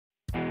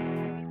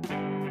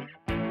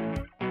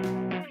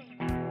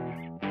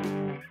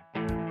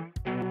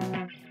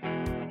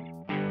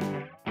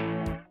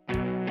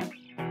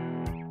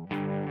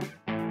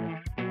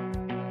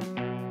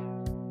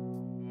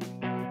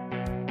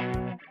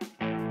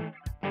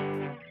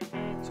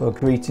So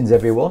greetings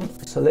everyone.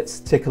 So let's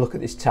take a look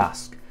at this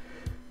task.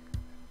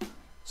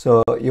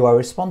 So you are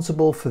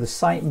responsible for the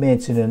site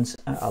maintenance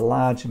at a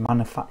large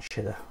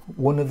manufacturer.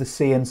 One of the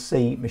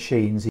CNC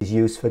machines is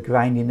used for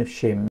grinding of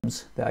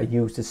shims that are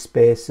used as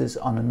spacers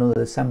on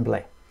another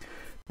assembly.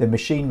 The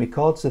machine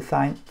records the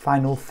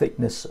final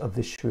thickness of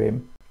the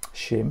shim,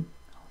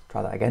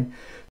 try that again,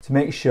 to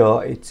make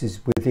sure it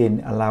is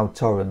within allowed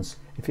tolerance.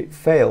 If it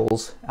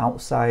falls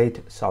outside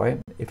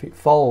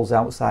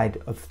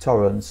of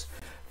tolerance,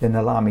 then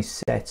the alarm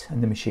is set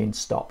and the machine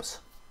stops.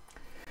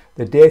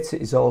 The data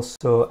is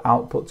also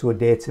output to a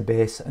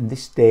database, and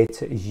this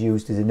data is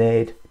used as an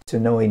aid to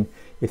knowing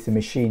if the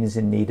machine is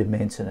in need of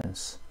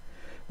maintenance.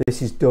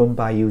 This is done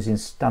by using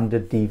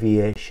standard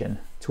deviation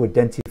to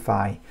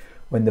identify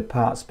when the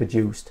parts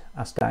produced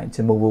are starting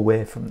to move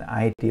away from the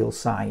ideal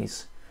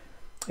size,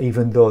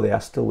 even though they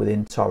are still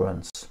within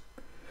tolerance.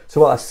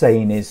 So what I'm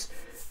saying is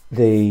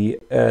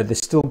they're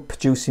still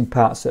producing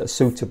parts that are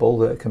suitable,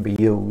 that can be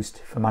used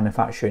for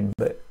manufacturing,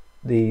 but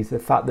the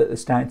fact that they're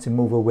starting to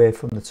move away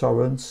from the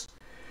tolerance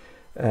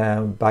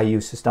by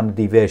use of standard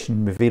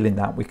deviation, revealing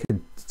that, we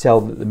can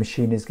tell that the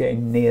machine is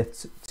getting near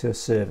to a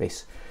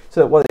service.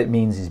 So what it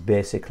means is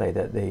basically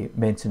that the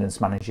maintenance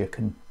manager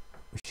can,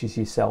 which is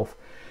yourself,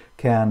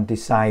 can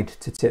decide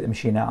to take the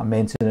machine out of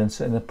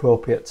maintenance at an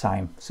appropriate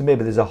time. So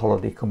maybe there's a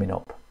holiday coming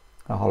up,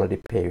 a holiday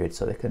period,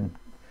 so they can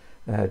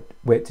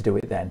wait to do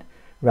it then,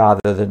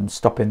 rather than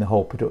stopping the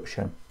whole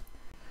production.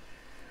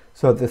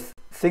 So the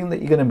thing that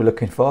you're going to be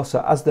looking for,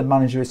 so as the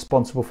manager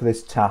responsible for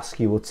this task,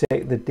 you will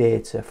take the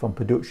data from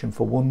production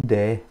for one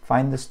day,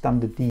 find the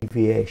standard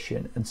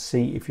deviation and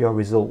see if your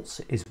results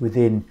is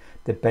within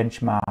the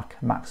benchmark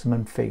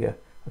maximum figure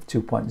of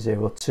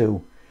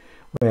 2.02,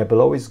 where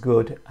below is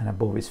good and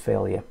above is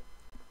failure.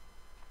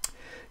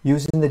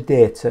 Using the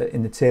data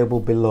in the table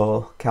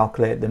below,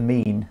 calculate the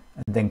mean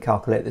and then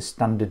calculate the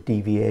standard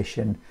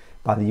deviation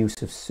by the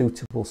use of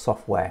suitable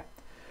software.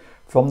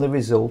 From the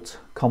result,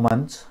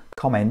 comment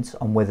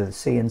on whether the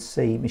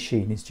CNC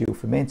machine is due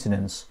for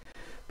maintenance.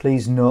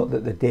 Please note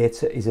that the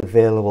data is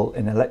available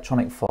in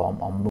electronic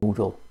form on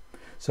Moodle.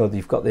 So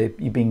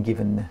you've been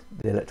given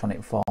the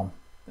electronic form,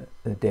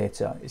 the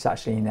data. It's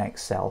actually in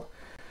Excel.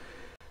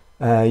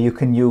 You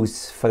can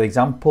use, for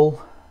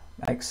example,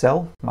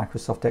 Excel,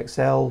 Microsoft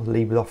Excel,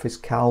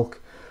 LibreOffice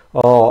Calc,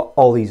 or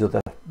all these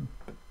other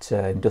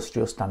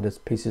industrial standards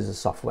pieces of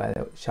software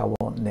which I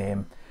won't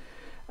name.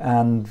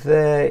 And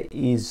there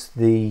is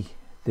the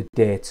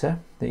data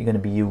that you're going to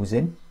be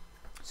using.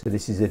 So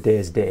this is a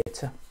day's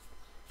data,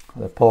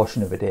 or a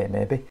portion of a day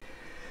maybe.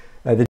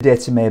 The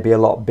data may be a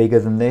lot bigger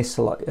than this,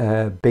 a lot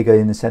bigger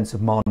in the sense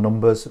of more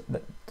numbers.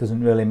 That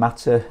doesn't really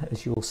matter,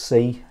 as you'll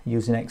see.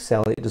 Using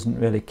Excel, it doesn't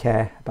really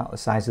care about the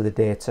size of the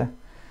data.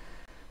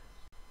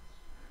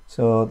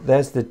 So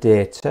there's the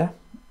data,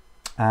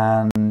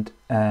 and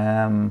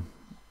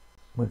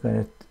we're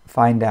going to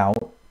find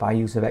out by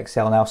use of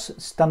Excel. Now,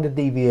 standard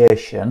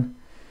deviation,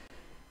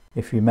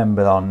 if you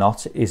remember or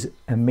not, is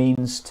a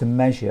means to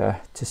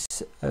measure,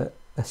 a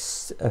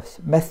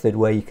method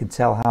where you can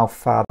tell how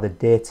far the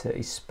data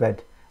is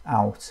spread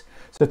out.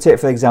 So take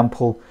for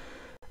example,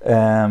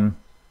 and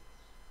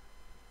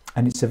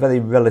it's a very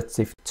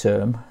relative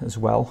term as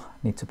well,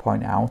 I need to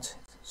point out.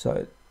 So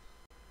it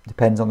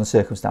depends on the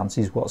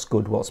circumstances, what's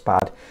good, what's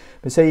bad.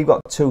 But say you've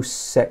got two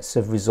sets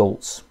of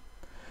results.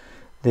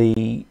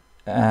 They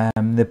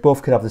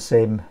both could have the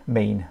same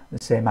mean,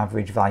 the same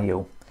average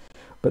value,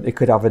 but they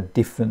could have a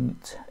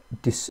different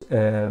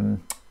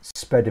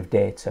spread of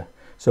data.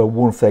 So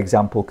one, for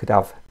example, could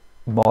have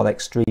more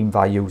extreme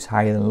values,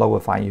 higher and lower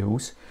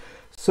values,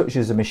 such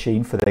as a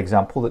machine, for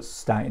example, that's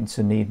starting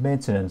to need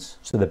maintenance.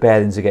 So the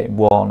bearings are getting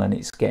worn and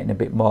it's getting a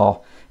bit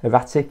more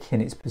erratic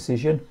in its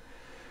precision.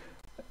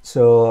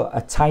 So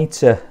a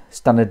tighter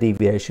standard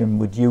deviation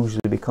would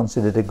usually be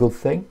considered a good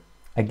thing.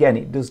 Again,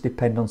 it does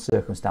depend on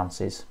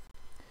circumstances,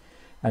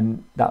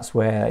 and that's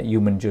where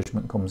human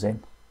judgment comes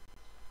in.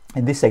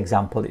 In this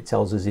example, it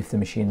tells us if the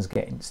machine's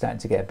starting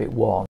to get a bit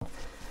worn.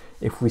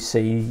 If we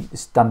see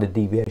standard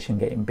deviation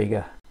getting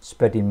bigger,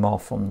 spreading more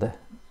from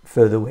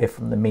further away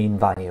from the mean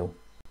value.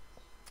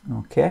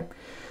 Okay,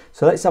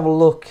 so let's have a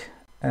look.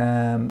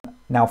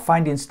 Now,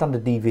 finding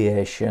standard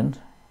deviation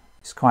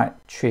is quite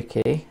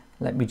tricky.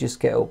 Let me just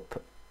get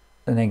up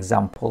an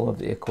example of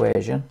the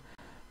equation.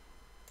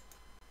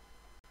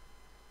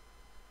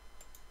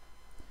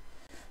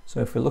 So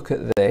if we look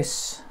at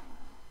this,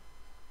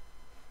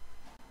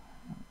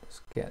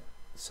 just get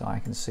so I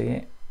can see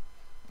it.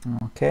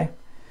 Okay,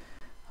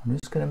 I'm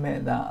just going to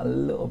make that a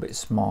little bit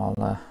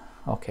smaller.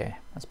 Okay,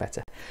 that's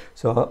better.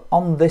 So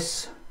on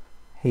this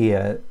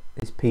here,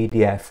 this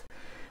PDF,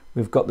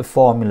 we've got the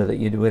formula that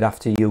you would have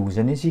to use,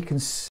 and as you can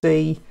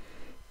see,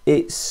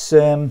 it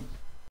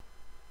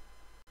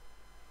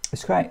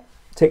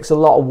takes a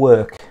lot of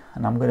work,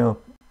 and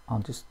I'll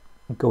just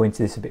go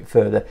into this a bit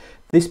further.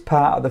 This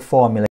part of the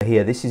formula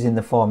here, this is in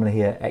the formula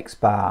here, x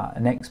bar,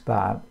 and x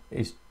bar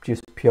is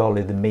just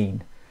purely the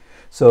mean.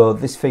 So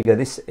this figure,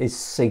 this is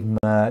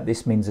sigma,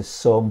 this means a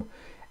sum,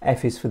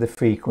 F is for the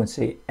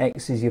frequency,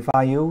 X is your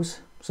values,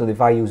 so the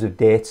values of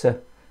data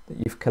that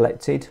you've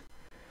collected.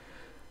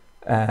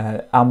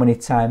 How many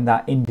times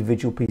that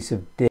individual piece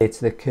of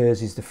data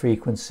occurs is the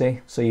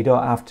frequency. So you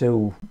don't have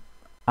to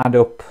add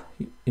up,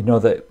 you know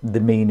that the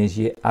mean is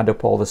you add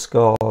up all the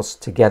scores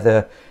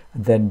together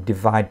and then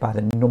divide by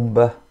the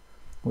number,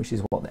 which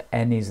is what the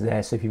n is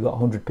there. So if you've got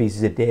 100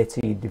 pieces of data,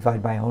 you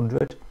divide by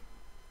 100.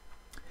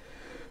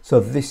 So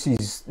this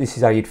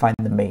is how you'd find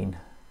the mean.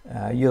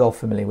 You're all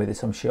familiar with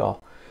this, I'm sure.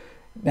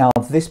 Now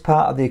this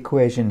part of the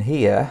equation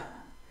here,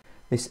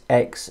 this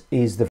x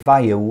is the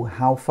value.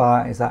 How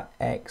far is that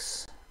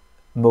x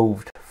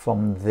moved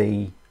from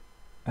the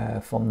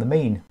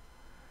mean?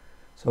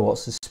 So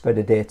what's the spread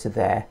of data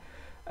there?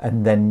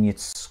 And then you'd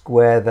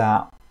square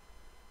that,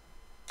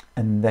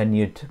 and then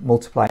you'd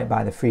multiply it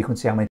by the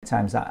frequency, how many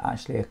times that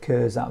actually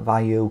occurs, that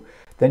value.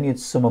 Then you'd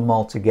sum them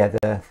all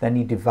together, then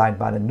you divide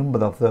by the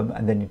number of them,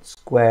 and then you'd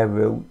square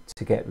root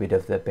to get rid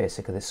of the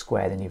basically the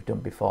square than you've done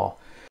before.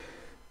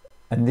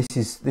 And this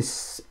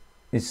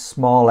is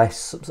small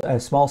s,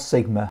 small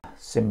sigma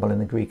symbol in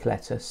the Greek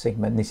letter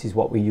sigma, and this is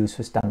what we use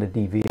for standard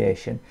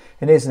deviation.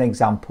 And here's an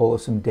example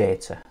of some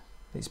data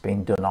that's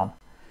been done on.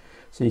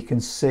 So you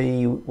can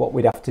see what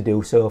we'd have to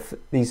do. So if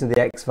these are the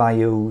x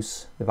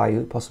values,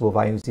 the possible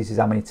values, this is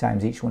how many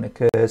times each one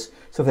occurs.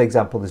 So for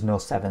example, there's no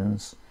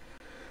 7s.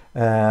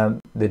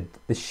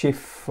 The shift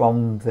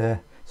from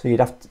the, so you'd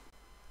have to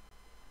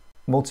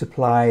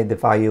multiply the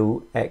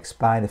value x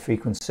by the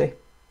frequency,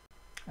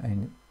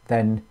 and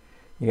then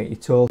you get your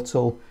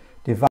total,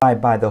 divide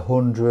by the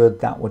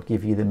 100, that would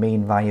give you the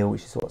mean value,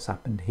 which is what's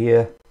happened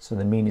here. So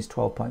the mean is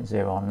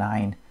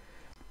 12.09.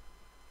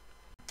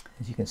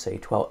 As you can see,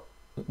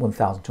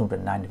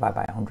 1209 divided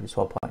by 100 is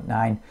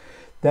 12.9.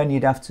 Then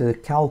you'd have to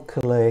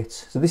calculate,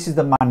 so this is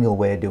the manual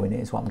way of doing it,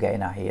 is what I'm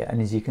getting at here. And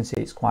as you can see,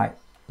 it's quite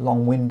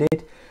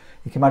long-winded.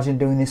 You can imagine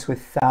doing this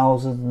with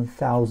thousands and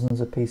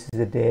thousands of pieces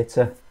of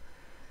data,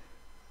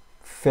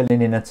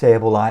 filling in a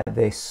table like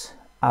this,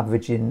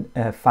 averaging,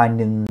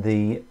 finding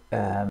the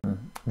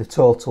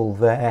total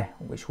there,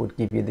 which would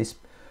give you this,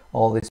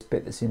 all this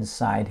bit that's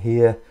inside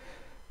here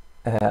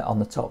on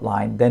the top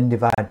line. Then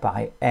divide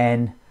by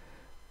n,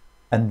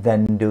 and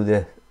then do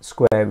the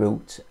square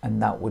root,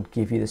 and that would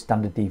give you the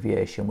standard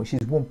deviation, which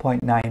is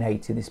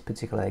 1.98 in this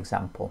particular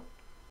example.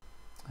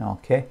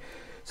 Okay,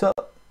 so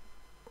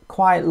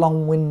quite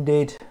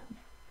long-winded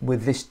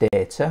with this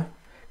data,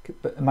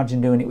 but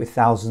imagine doing it with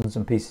thousands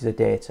and pieces of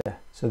data.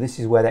 So this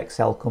is where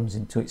Excel comes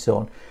into its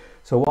own.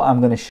 So what I'm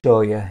going to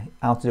show you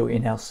how to do it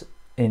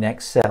in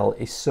Excel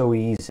is so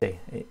easy,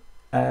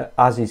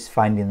 as is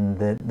finding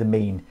the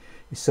mean.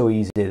 It's so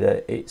easy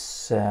that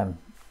it's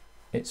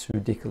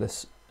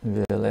ridiculous,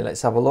 really.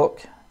 Let's have a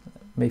look.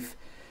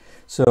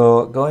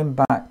 So going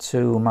back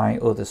to my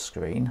other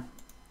screen,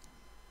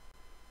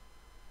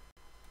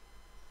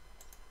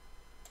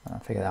 I'll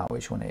figure out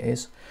which one it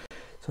is.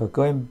 So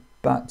going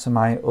back to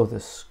my other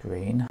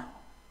screen,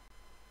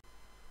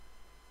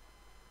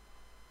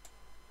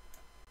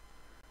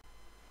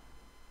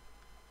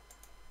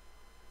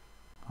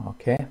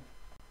 okay,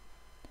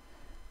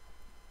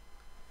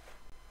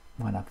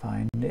 when I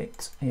find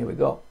it, here we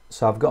go.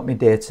 So I've got my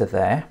data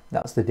there.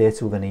 That's the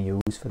data we're going to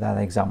use for that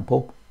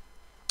example.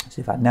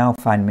 So if I now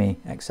find my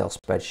Excel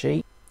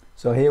spreadsheet,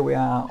 so here we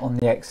are on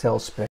the Excel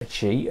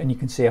spreadsheet, and you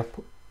can see I've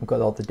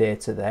got all the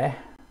data there.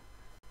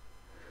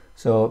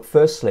 So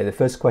firstly, the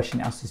first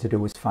question it asks us to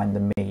do is find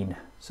the mean.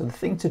 So the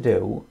thing to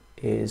do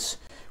is,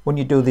 when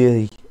you do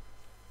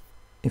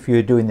if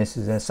you're doing this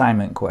as an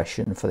assignment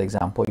question, for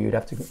example, you'd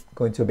have to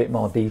go into a bit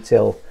more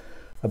detail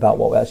about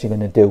what we're actually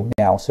going to do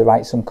now. So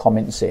write some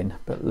comments in,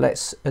 but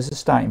let's, as a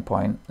starting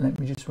point, let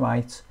me just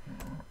write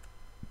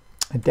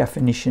a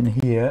definition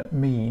here,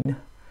 mean,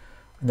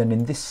 and then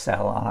in this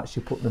cell I'll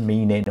actually put the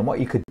mean in. And what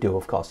you could do,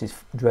 of course, is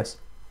dress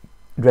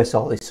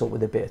all this up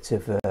with a bit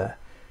of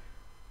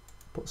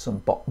put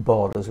some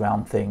borders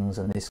around things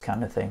and this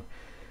kind of thing.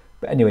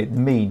 But anyway, the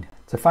mean,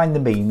 to find the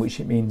mean, which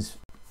it means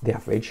the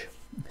average,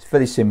 it's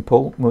very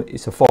simple.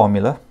 It's a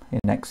formula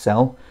in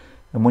Excel,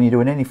 and when you're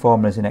doing any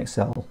formulas in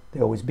Excel,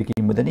 they always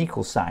begin with an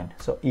equal sign.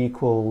 So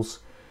equals,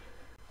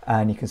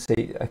 and you can see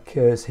it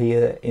occurs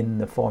here in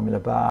the formula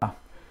bar.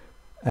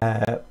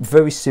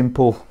 Very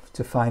simple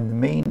to find the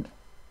mean.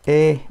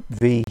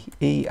 A-V-E-R-A-G-E.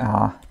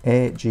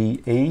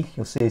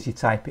 You'll see as you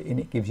type it in,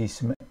 it gives you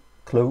some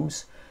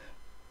clues.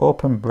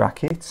 Open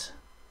brackets.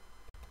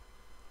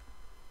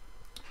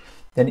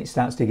 Then it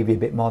starts to give you a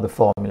bit more of the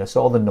formula,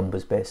 so all the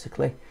numbers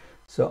basically.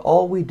 So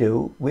all we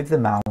do with the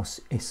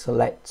mouse is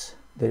select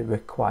the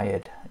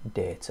required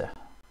data,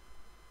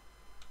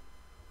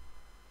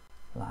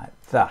 like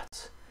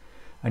that.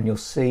 And you'll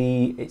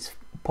see it's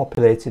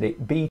populated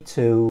it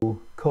B2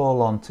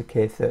 colon to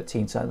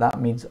K13, so that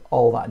means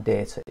all that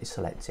data is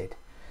selected.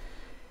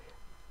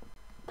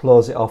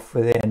 Close it off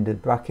with the end of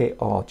the bracket,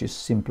 or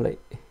just simply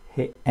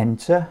hit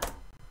enter,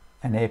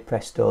 and hey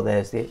presto,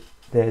 there's the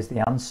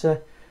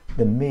answer.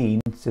 The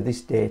mean to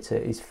this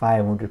data is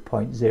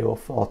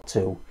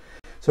 500.042.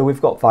 So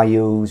we've got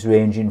values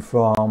ranging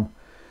from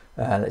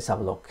let's have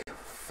a look,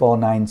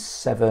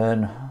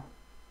 497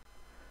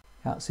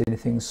 Can't see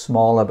anything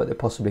smaller, but there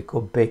possibly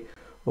could be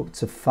up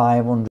to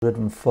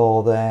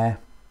 504 there.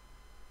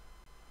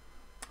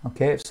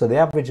 Okay, so the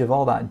average of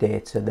all that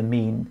data, the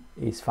mean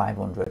is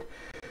 500.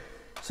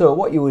 So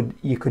what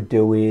you could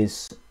do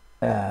is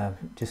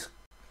just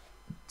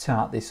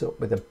tart this up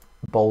with a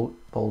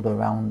border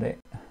around it,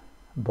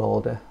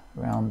 the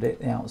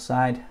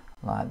outside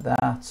like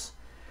that,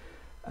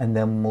 and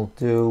then we'll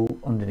do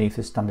underneath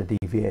the standard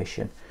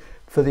deviation.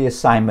 For the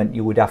assignment,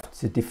 you would have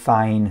to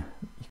define,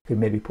 you could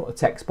maybe put a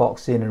text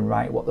box in and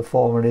write what the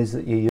formula is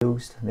that you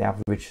used, the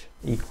average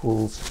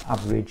equals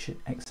average,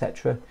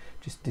 etc.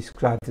 Just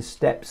describe the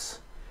steps.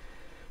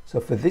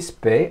 So for this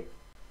bit,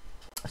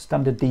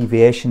 standard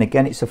deviation,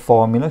 again it's a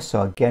formula,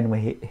 so again we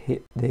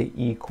hit the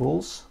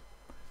equals.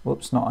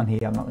 Whoops, not on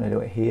here, I'm not going to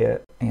do it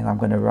here, and I'm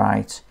going to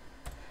write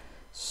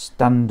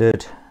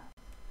standard.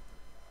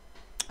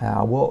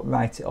 I won't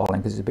write it all in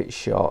because it's a bit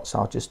short, so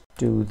I'll just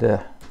do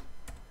the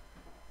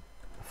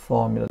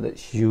formula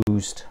that's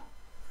used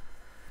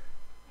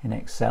in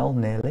Excel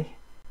nearly.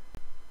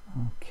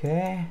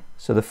 Okay,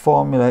 so the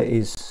formula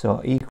is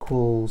so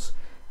equals,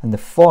 and the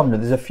formula,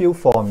 there's a few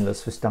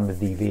formulas for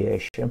standard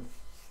deviation.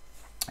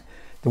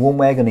 The one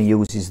we're going to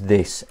use is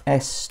this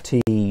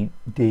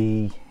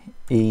STDEV.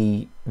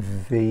 You'll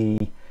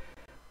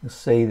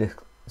see the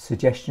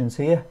suggestions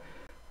here.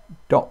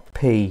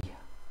 .P.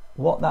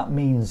 What that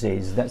means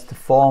is that's the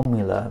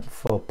formula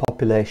for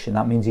population.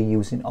 That means you're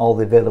using all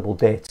the available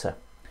data.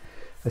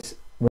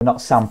 We're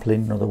not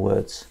sampling, in other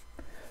words.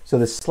 So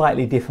there's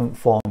slightly different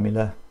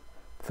formula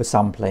for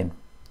sampling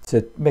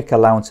to make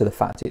allowance of the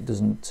fact it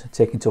doesn't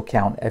take into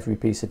account every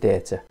piece of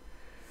data.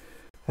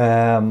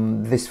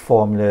 This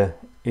formula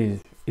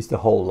is the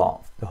whole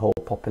lot, the whole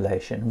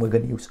population. We're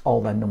going to use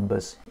all their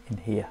numbers in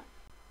here.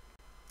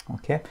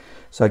 Okay,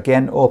 so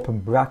again, open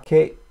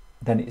bracket,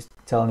 then it's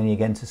telling you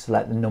again to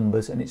select the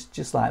numbers, and it's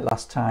just like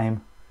last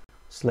time,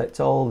 select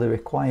all the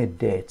required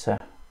data.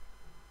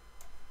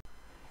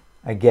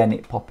 Again,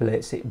 it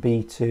populates it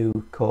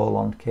B2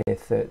 colon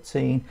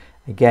K13.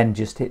 Again,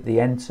 just hit the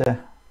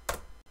enter.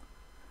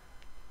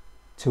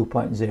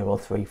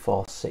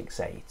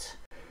 2.03468.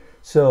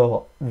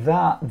 So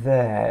that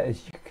there,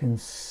 as you can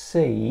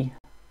see,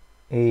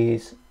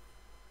 is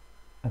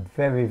a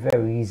very,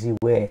 very easy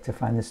way to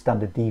find the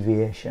standard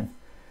deviation.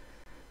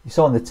 You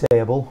saw on the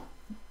table,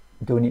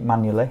 doing it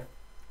manually,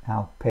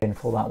 how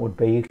painful that would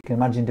be. You can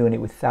imagine doing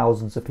it with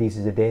thousands of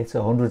pieces of data,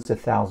 hundreds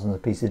of thousands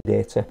of pieces of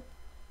data.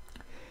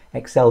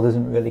 Excel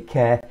doesn't really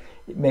care.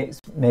 It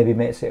maybe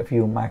makes it a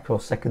few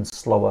microseconds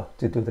slower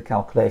to do the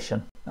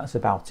calculation. That's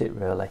about it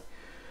really.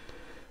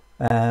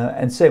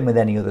 And same with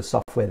any other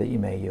software that you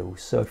may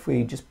use. So if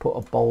we just put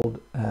a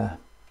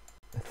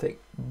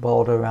thick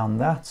border around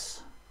that,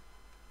 so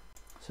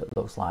it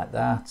looks like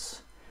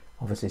that.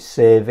 Obviously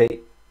save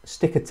it,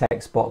 stick a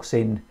text box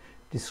in,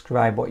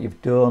 describe what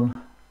you've done.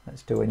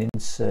 Let's do an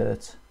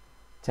insert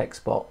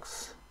text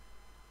box.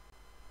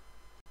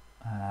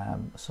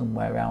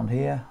 Somewhere around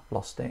here,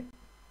 lost it,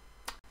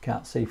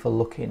 can't see for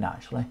looking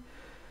actually.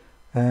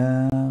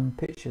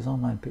 Pictures,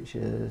 online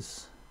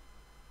pictures,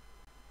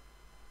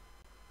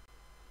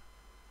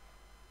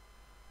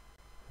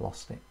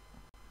 lost it.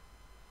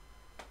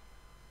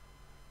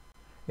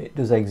 It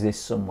does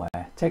exist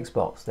somewhere. Text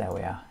box, there we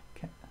are,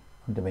 okay,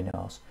 under my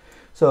nose.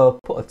 So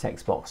put a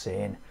text box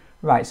in,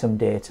 write some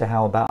data,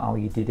 how about how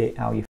you did it,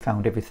 how you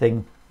found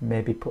everything,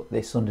 maybe put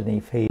this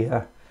underneath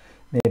here,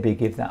 maybe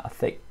give that a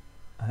thick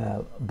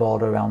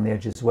border around the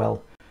edge as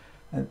well,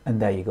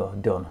 and there you go,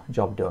 done,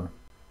 job done.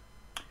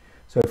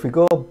 So if we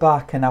go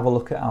back and have a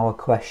look at our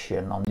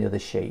question on the other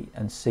sheet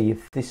and see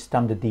if this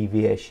standard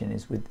deviation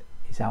is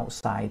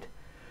outside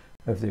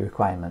of the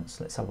requirements,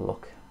 let's have a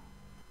look.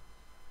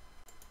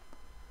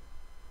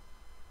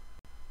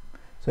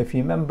 So if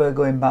you remember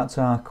going back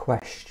to our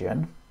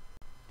question,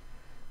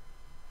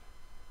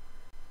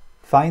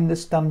 find the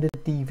standard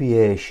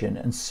deviation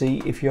and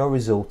see if your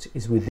result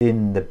is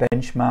within the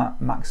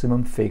benchmark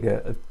maximum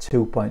figure of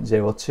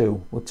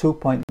 2.02. Well,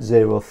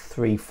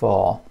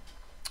 2.034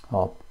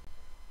 or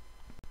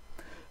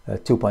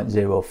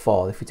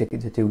 2.04, if we take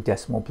it to 2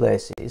 decimal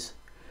places,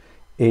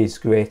 is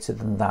greater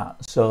than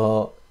that.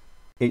 So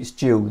it's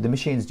due, the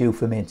machine's due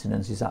for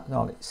maintenance, is that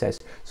all it says.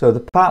 So the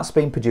parts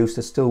being produced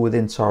are still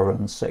within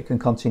tolerance, so it can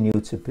continue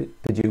to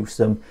produce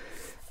them,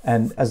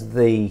 and as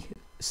the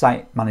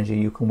site manager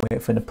you can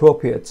wait for an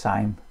appropriate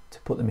time to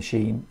put the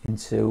machine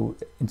into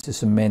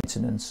some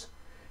maintenance,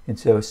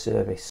 into a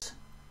service.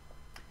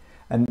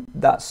 And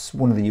that's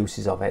one of the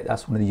uses of it,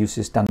 that's one of the uses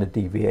of standard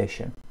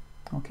deviation.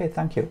 Okay,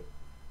 thank you.